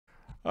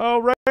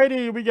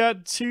Alrighty, we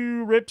got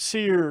 2 rips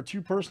here.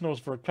 2 personals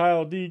for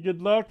Kyle D.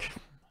 Good luck.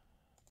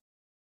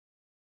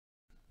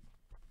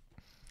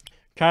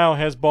 Kyle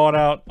has bought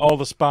out all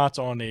the spots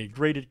on a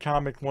graded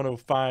comic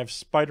 105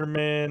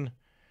 Spider-Man.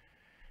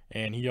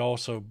 And he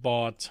also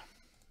bought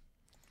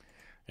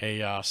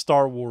a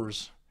Star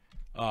Wars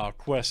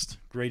Quest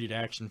graded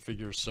action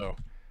figure. So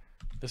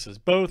this is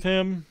both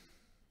him.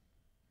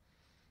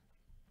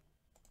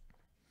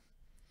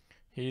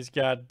 He's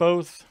got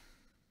both.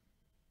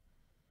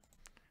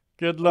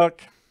 Good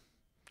luck.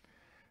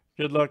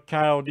 Good luck,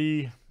 Kyle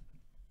D.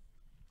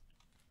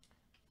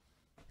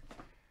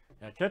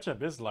 Yeah,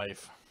 ketchup is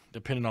life,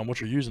 depending on what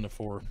you're using it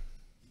for.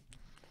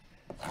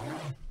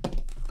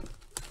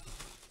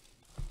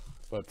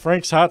 But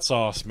Frank's hot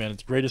sauce, man,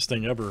 it's the greatest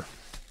thing ever.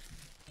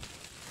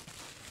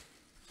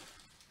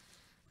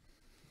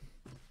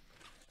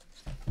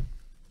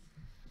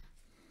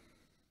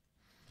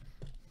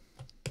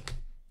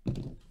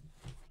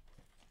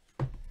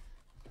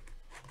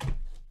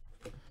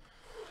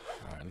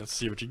 Let's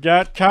see what you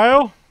got,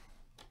 Kyle.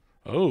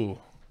 Oh.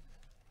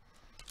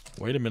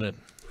 Wait a minute.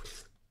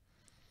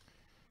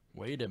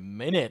 Wait a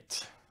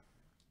minute.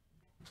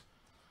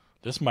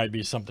 This might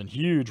be something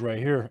huge right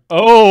here.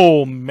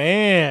 Oh,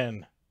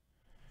 man.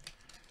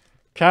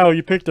 Kyle,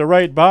 you picked the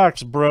right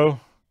box,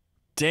 bro.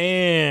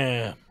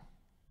 Damn.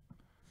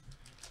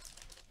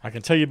 I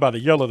can tell you by the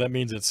yellow that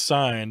means it's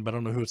signed, but I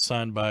don't know who it's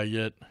signed by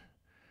yet.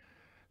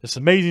 This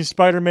Amazing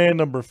Spider-Man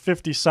number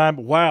 50 signed.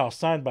 Wow,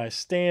 signed by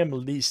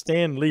Stan Lee.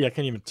 I can't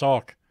even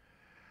talk.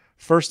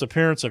 First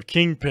appearance of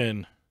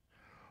Kingpin.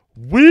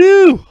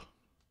 Woo!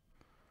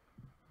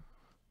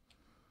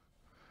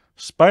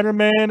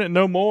 Spider-Man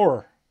No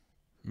More.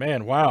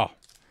 Man, wow.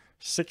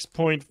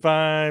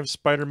 6.5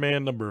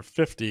 Spider-Man number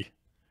 50.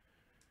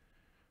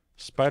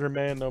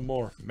 Spider-Man No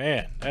More.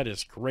 Man, that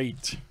is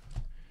great.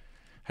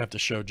 Have to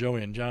show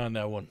Joey and John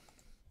that one.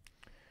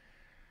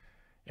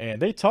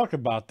 And they talk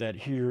about that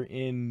here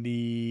in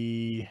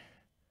the,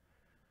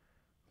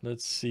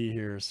 let's see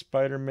here,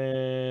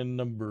 Spider-Man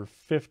number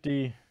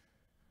 50.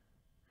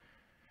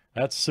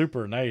 That's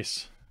super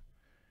nice.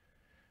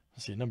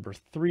 Let's see, number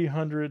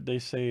 300, they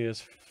say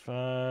is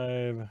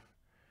 5.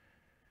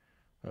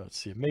 Let's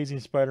see, Amazing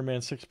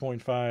Spider-Man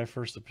 6.5.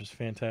 First up is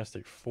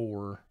Fantastic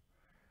 4.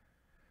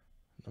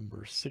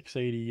 Number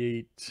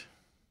 688.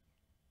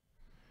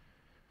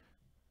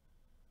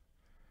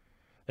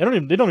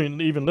 They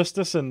don't even list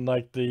this in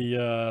like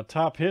the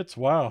top hits.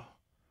 Wow,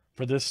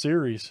 for this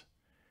series.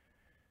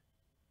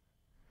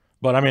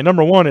 But I mean,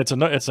 number 1, it's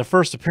the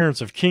first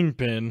appearance of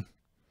Kingpin.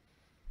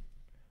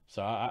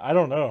 So I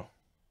don't know.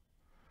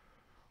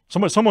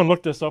 Someone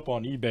look this up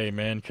on eBay,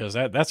 man, because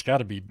that's got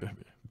to be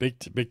big.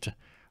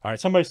 All right,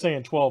 somebody's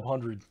saying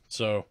 1,200.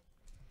 So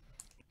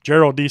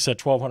Gerald D said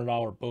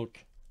 $1,200 book.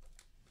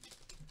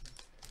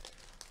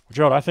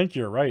 Gerald, I think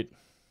you're right.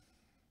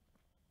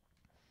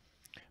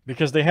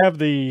 Because they have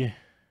the,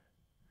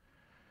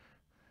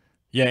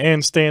 yeah,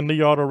 and Stan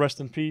Lee auto,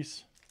 rest in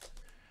peace.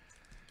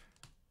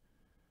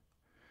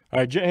 All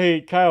right,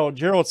 hey, Kyle,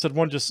 Gerald said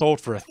one just sold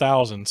for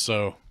 $1,000,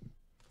 so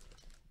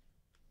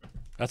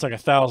that's like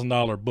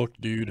 $1,000 book,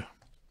 dude.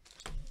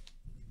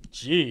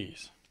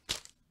 Jeez.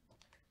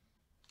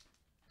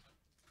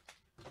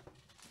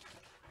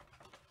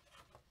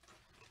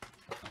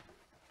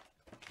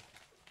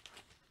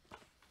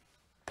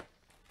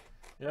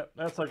 Yep,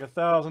 that's like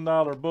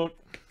 $1,000 book.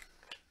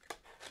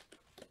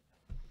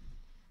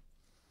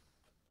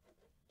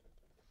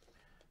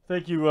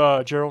 Thank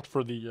you, Gerald,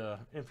 for the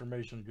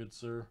information, good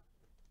sir.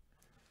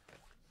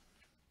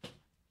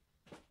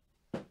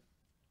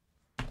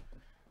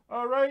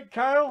 All right,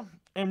 Kyle,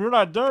 and we're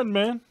not done,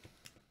 man.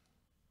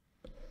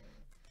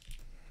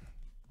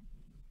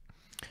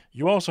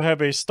 You also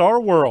have a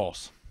Star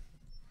Wars.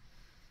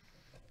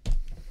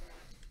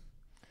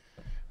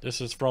 This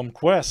is from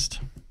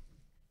Quest.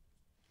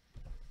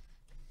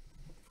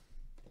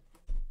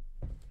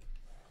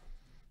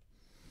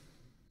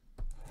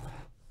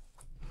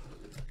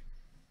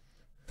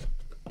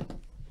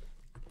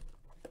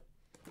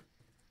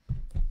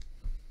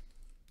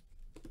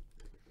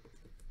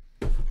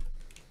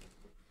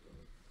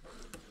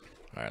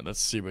 All right,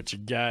 let's see what you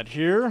got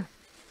here.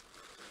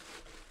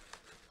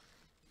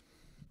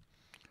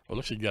 Oh,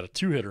 looks like you got a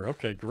 2-hitter.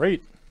 Okay,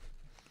 great.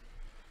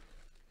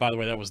 By the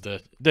way, that was the,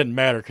 it didn't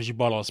matter because you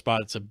bought all the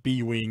spots. It's a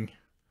B-wing.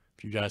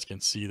 If you guys can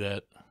see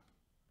that.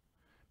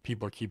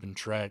 People are keeping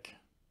track.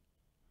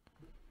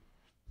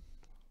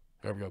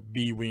 There we go,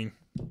 B-wing.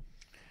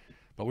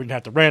 But we didn't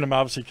have to random,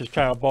 obviously, because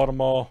Kyle bought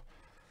them all.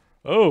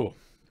 Oh,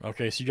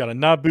 okay, so you got a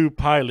Naboo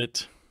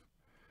pilot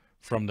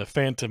from the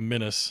Phantom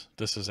Menace.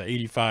 This is an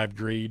 85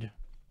 grade.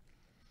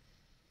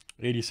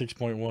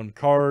 86.1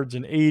 cards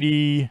and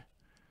 80.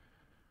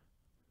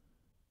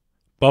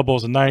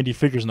 Bubbles and 90.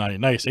 Figures 90.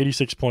 Nice.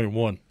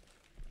 86.1.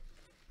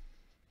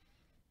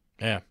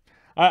 Yeah.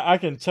 I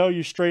can tell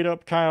you straight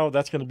up, Kyle,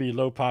 that's going to be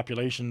low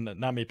population. Not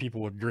many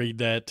people would grade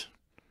that.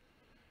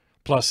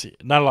 Plus,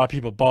 not a lot of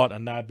people bought a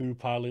Naboo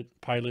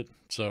pilot.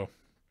 So,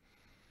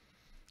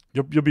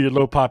 you'll be a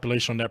low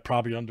population on that,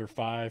 probably under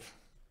 5.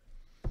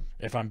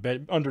 If I'm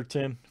under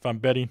 10, if I'm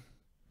betting,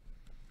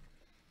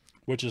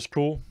 which is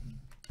cool.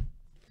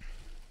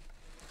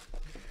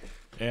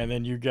 And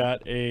then you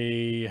got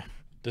a,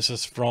 this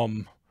is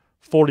from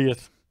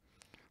 40th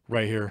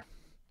right here.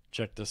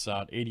 Check this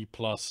out, 80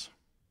 plus,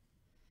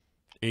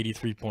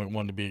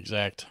 83.1 to be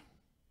exact.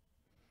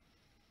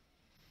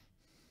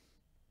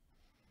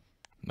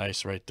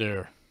 Nice right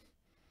there.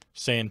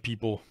 Sand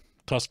People,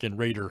 Tuscan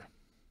Raider.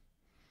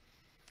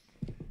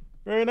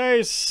 Very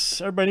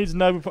nice. Everybody needs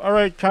a all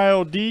right,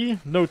 Kyle D.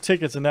 No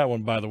tickets in that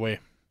one, by the way.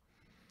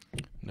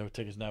 No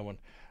tickets in that one.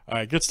 All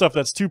right, good stuff.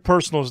 That's 2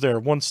 personals there.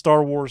 1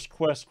 Star Wars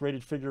Quest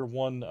graded figure,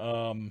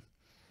 1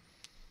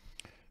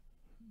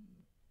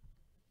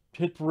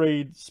 Hit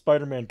Parade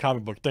Spider-Man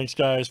comic book. Thanks,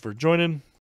 guys, for joining.